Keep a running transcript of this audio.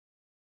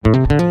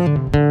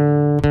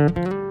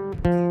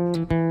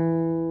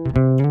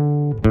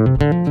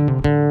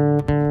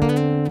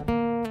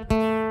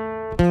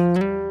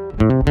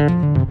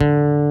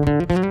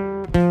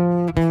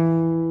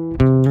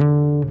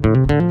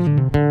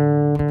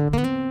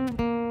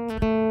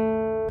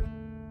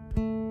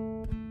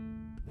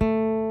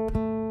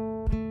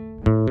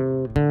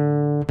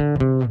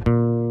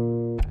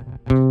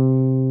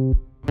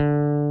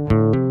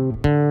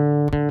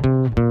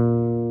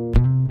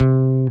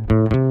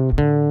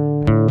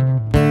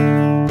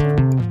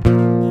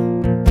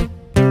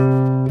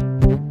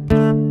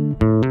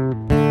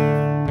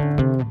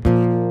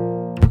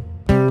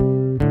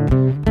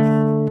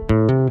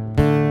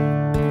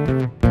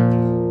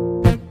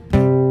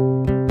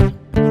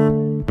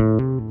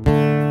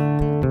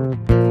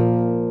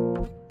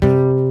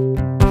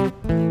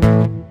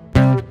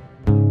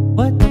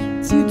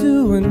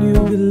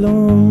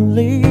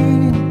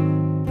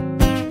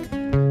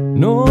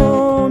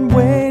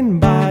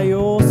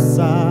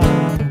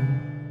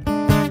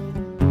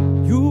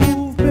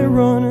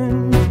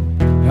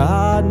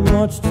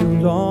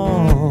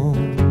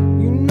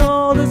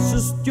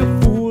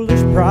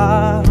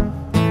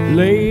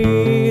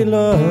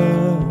Layla,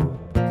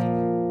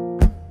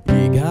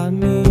 you got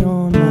me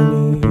on my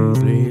knees,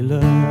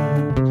 Layla,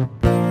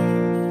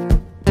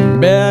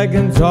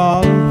 begging,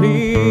 darling,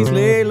 please,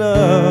 Layla,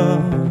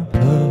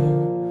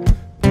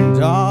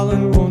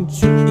 darling, won't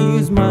you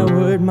ease my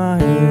word, my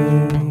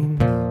aim?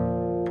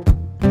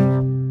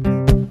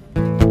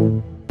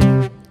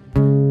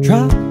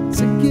 Try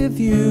to give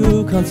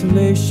you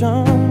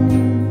consolation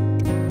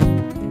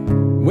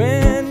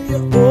when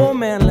your old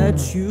man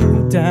let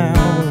you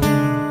down.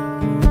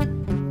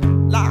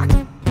 Like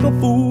a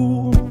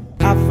fool,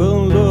 I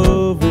fell in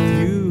love with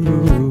you.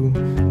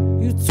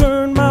 You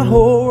turned my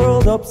whole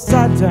world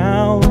upside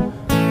down,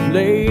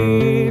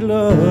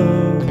 Layla.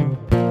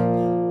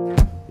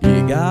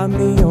 You got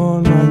me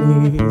on my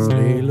knees,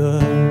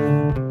 Layla,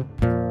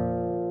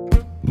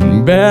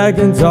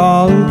 begging,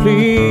 darling,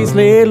 please,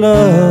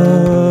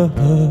 Layla,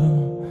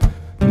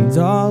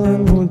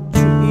 darling, won't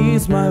you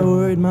ease my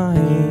word, my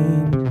aim?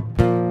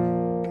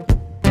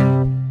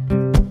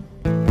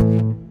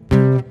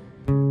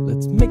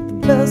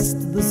 Best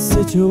of the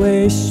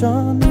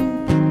situation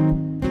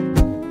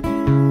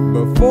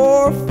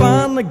before I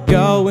finally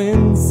go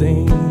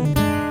insane.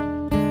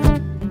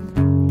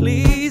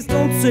 Please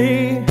don't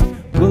say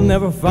we'll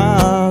never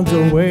find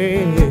a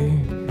way.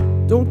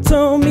 Don't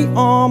tell me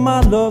all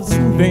my love's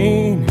in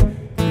vain,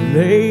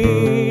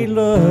 Layla.